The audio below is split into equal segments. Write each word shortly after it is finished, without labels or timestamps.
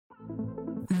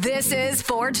This is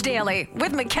Forge Daily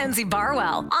with Mackenzie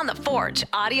Barwell on the Forge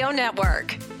Audio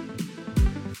Network.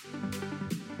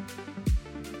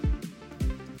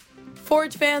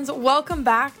 Forge fans, welcome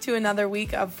back to another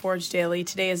week of Forge Daily.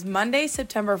 Today is Monday,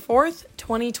 September 4th,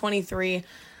 2023.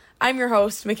 I'm your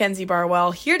host, Mackenzie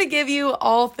Barwell, here to give you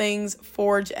all things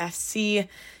Forge FC.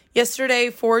 Yesterday,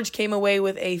 Forge came away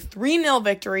with a 3-0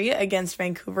 victory against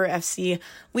Vancouver FC,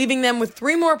 leaving them with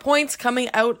 3 more points coming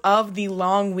out of the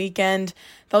long weekend.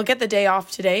 They'll get the day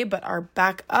off today, but are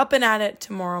back up and at it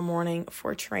tomorrow morning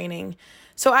for training.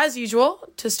 So as usual,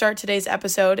 to start today's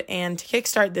episode and to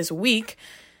kickstart this week,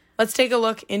 let's take a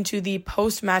look into the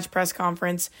post-match press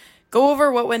conference, go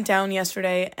over what went down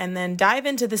yesterday, and then dive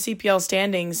into the CPL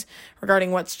standings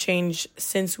regarding what's changed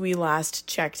since we last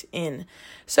checked in.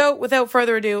 So without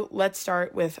further ado, let's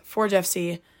start with Forge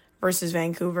FC versus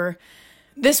Vancouver.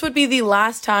 This would be the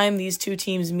last time these two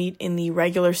teams meet in the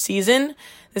regular season.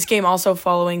 This game also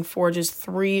following Forge's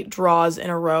 3 draws in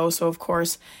a row, so of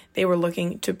course they were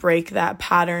looking to break that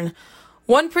pattern.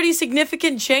 One pretty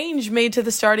significant change made to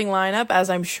the starting lineup, as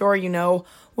I'm sure you know.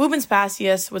 Woobens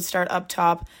Pacius would start up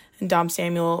top, and Dom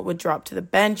Samuel would drop to the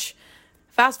bench.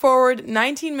 Fast forward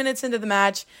 19 minutes into the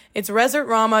match, it's Resert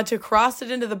Rama to cross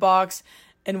it into the box,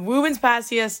 and Woobens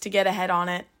Pacius to get ahead on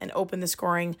it and open the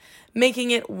scoring,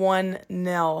 making it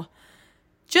 1-0.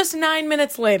 Just 9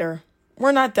 minutes later,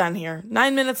 we're not done here.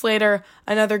 9 minutes later,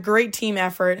 another great team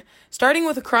effort. Starting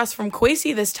with a cross from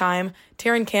Kwesi this time,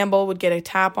 Taron Campbell would get a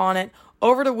tap on it,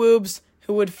 over to Woobs,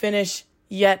 who would finish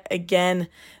yet again.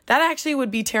 That actually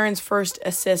would be Taron's first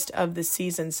assist of the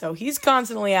season, so he's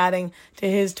constantly adding to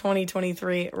his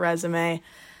 2023 resume.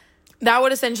 That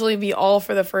would essentially be all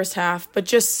for the first half, but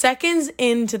just seconds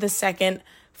into the second,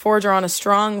 Forge are on a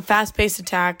strong, fast-paced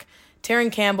attack.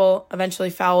 Taron Campbell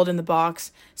eventually fouled in the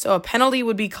box, so a penalty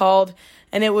would be called,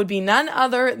 and it would be none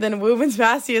other than Woobens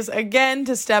Pacius again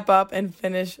to step up and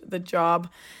finish the job.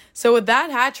 So with that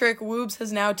hat trick, Woobs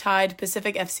has now tied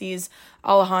Pacific FC's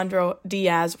Alejandro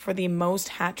Diaz for the most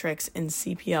hat tricks in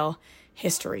CPL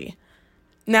history.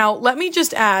 Now, let me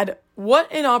just add, what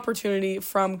an opportunity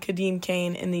from Kadeem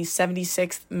Kane in the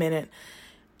 76th minute.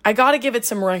 I gotta give it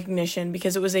some recognition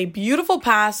because it was a beautiful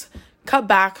pass cut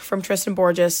back from Tristan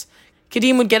Borges.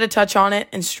 Kadeem would get a touch on it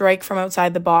and strike from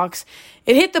outside the box.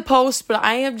 It hit the post, but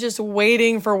I am just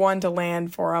waiting for one to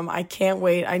land for him. I can't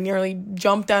wait. I nearly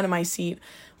jumped out of my seat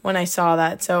when I saw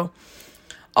that. So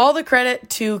all the credit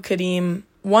to Kadeem.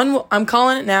 I'm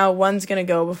calling it now. One's going to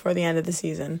go before the end of the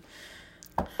season.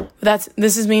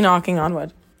 This is me knocking on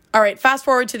wood. All right, fast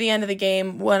forward to the end of the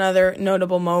game. One other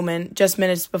notable moment, just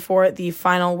minutes before the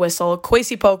final whistle,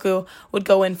 Kwesi Poku would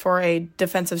go in for a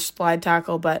defensive slide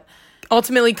tackle, but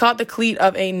ultimately caught the cleat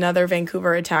of another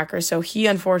Vancouver attacker. So he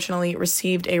unfortunately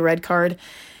received a red card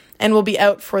and will be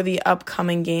out for the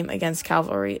upcoming game against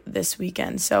Cavalry this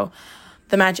weekend. So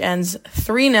the match ends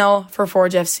 3-0 for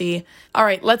Forge FC. All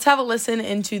right, let's have a listen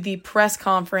into the press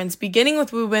conference, beginning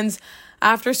with Woobens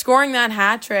after scoring that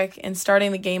hat trick and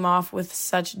starting the game off with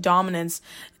such dominance,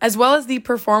 as well as the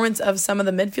performance of some of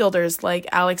the midfielders like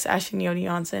Alex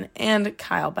Ashinyodi-Johnson and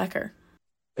Kyle Becker.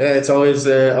 Yeah, it's always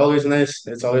nice.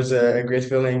 It's always a great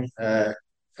feeling. I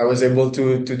was able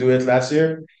to do it last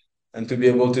year, and to be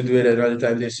able to do it another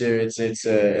time this year, it's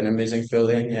an amazing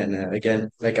feeling. And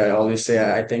again, like I always say,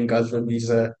 I thank God for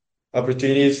these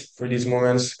opportunities, for these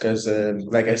moments, because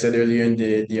like I said earlier in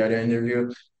the other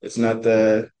interview, it's not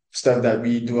the stuff that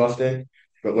we do often,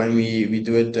 but when we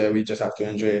do it, we just have to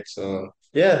enjoy it. So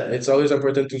yeah, it's always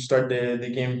important to start the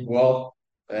game well.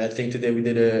 I think today we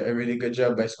did a really good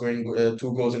job by scoring 2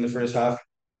 goals in the first half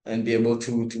and be able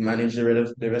to manage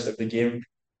the rest of the game.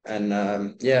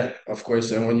 And yeah, of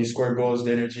course, when you score goals,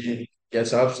 the energy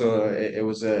gets up. So it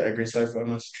was a great start for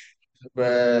us.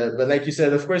 But like you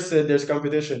said, of course, there's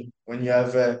competition when you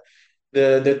have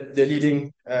the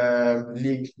leading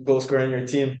league goal scorer in your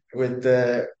team with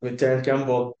Terence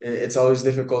Campbell. It's always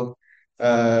difficult.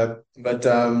 But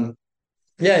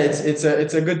yeah,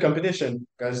 it's a good competition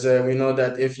because we know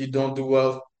that if you don't do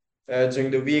well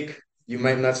during the week, you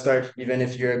might not start, even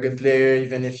if you're a good player,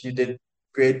 even if you did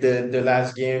great the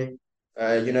last game.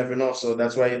 You never know. So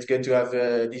that's why it's good to have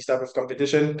these type of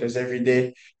competition because every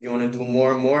day you want to do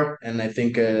more and more. And I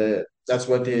think that's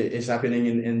what is happening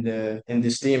in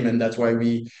this team, and that's why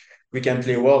we can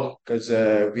play well because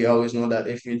we always know that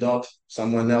if we don't,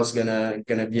 someone else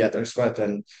gonna be at our spot,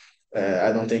 and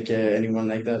I don't think anyone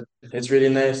like that. It's really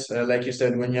nice, like you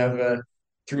said, when you have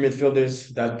 3 midfielders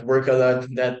that work a lot,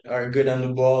 that are good on the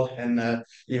ball, and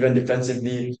even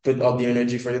defensively put all the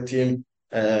energy for the team.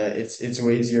 It's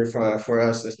way easier for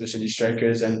us, especially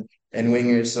strikers, and and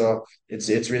wingers. So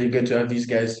it's really good to have these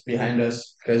guys behind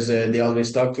us because they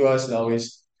always talk to us. They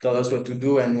always tell us what to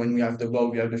do, and when we have the ball,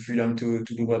 we have the freedom to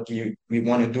do what we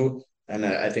want to do. And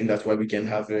I think that's why we can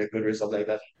have a good result like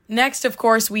that. Next, of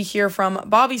course, we hear from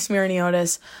Bobby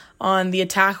Smirniotis on the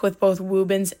attack with both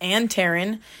Woobens and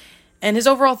Taryn and his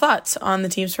overall thoughts on the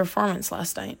team's performance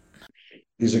last night.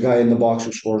 He's a guy in the box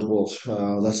who scores goals.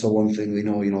 That's the one thing we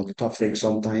know. The tough thing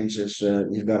sometimes is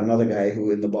you've got another guy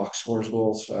who in the box scores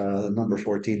goals. Number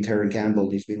 14, Terran Campbell.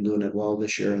 He's been doing it well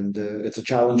this year, and it's a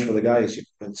challenge for the guys.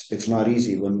 It's not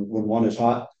easy when one is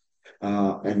hot,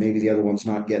 and maybe the other one's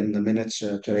not getting the minutes.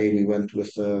 Today we went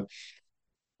with a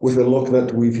look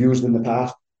that we've used in the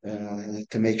past.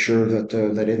 To make sure that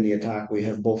in the attack we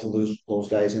have both of those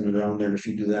guys in and around there. And if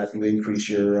you do that, you increase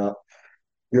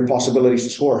your possibilities to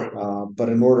score. But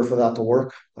in order for that to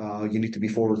work, you need to be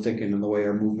forward thinking. And the way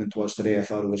our movement was today, I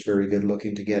thought it was very good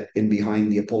looking to get in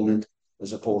behind the opponent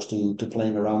as opposed to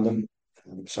playing around them.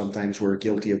 Sometimes we're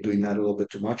guilty of doing that a little bit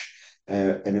too much.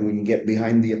 And then when you get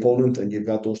behind the opponent and you've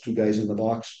got those two guys in the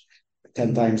box,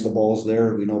 10 times the ball's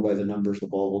there. We know by the numbers the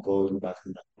ball will go in the back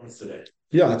of the net.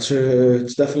 Yeah,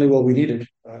 it's definitely what we needed.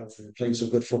 We've played some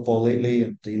good football lately,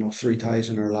 and 3 ties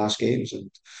in our last games, and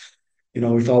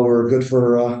we thought we were good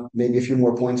for maybe a few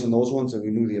more points in those ones, and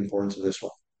we knew the importance of this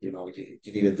one. You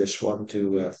needed this one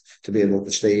to be able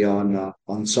to stay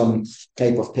on some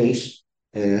type of pace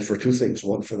for 2 things.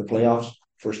 One, for the playoffs,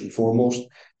 first and foremost,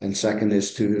 and second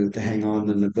is to hang on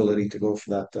and the ability to go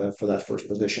for that first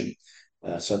position.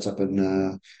 Sets up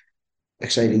an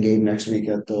exciting game next week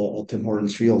at Tim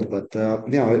Hortons Field. But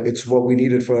it's what we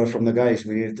needed from the guys.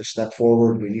 We needed to step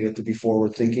forward. We needed to be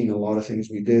forward thinking. A lot of things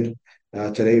we did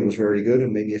today was very good,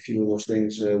 and maybe a few of those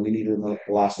things we needed in the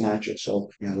last matches.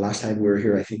 So last time we were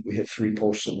here, I think we hit 3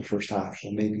 posts in the first half. So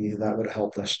maybe that would have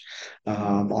helped us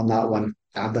on that one.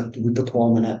 But we put the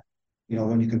ball in the net.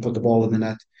 When you can put the ball in the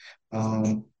net.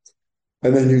 And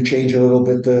then you change a little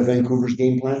bit Vancouver's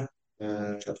game plan.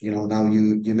 Now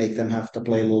you make them have to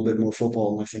play a little bit more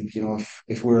football. And I think,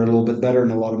 if we're a little bit better in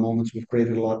a lot of moments, we've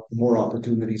created a lot more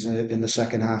opportunities in the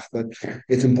second half. But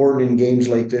it's important in games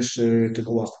like this to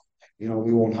go up.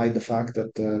 We won't hide the fact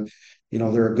that,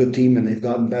 they're a good team and they've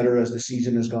gotten better as the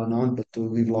season has gone on, but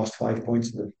we've lost 5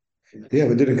 points to them. Yeah,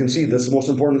 we didn't concede. That's the most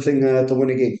important thing to win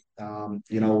a game.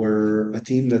 We're a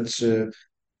team that's a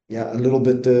little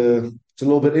bit. It's a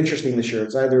little bit interesting this year.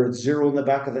 It's either 0 in the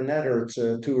back of the net or it's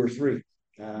 2 or 3,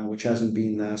 which hasn't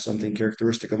been something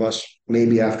characteristic of us.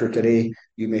 Maybe after today,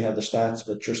 you may have the stats,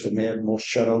 but Tristan may have the most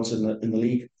shutouts in the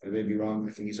league. I may be wrong.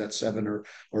 I think he's at 7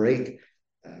 or 8.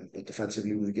 But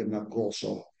defensively, we've given up goals.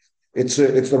 So it's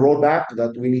the road back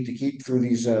that we need to keep through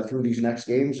these next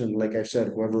games. And like I said,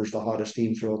 whoever's the hottest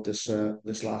team throughout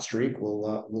this last streak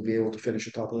will be able to finish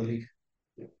atop of the league.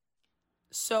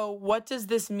 So what does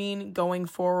this mean going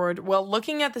forward? Well,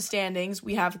 looking at the standings,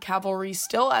 we have Cavalry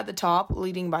still at the top,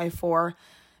 leading by 4.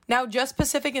 Now, just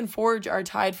Pacific and Forge are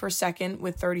tied for second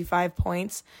with 35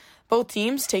 points. Both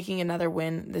teams taking another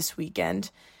win this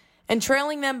weekend. And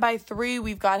trailing them by 3,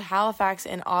 we've got Halifax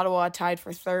and Ottawa tied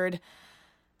for third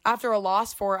after a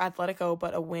loss for Atletico,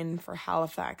 but a win for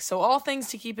Halifax. So all things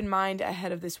to keep in mind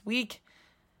ahead of this week.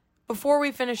 Before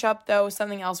we finish up, though,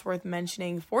 something else worth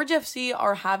mentioning. Forge FC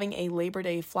are having a Labor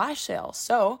Day flash sale,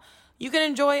 so you can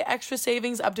enjoy extra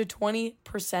savings up to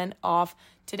 20% off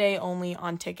today only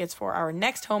on tickets for our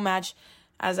next home match.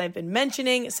 As I've been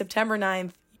mentioning, September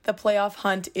 9th, the playoff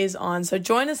hunt is on, so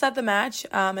join us at the match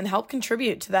and help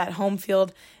contribute to that home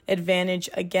field advantage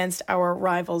against our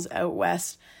rivals out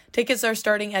west. Tickets are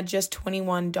starting at just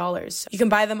 $21. You can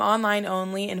buy them online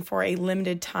only and for a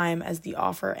limited time as the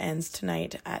offer ends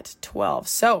tonight at 12.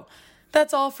 So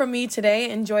that's all from me today.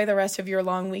 Enjoy the rest of your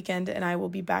long weekend, and I will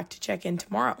be back to check in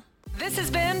tomorrow. This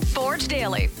has been Forge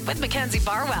Daily with Mackenzie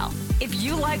Barwell. If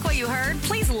you like what you heard,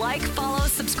 please like, follow,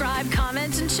 subscribe,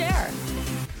 comment, and share.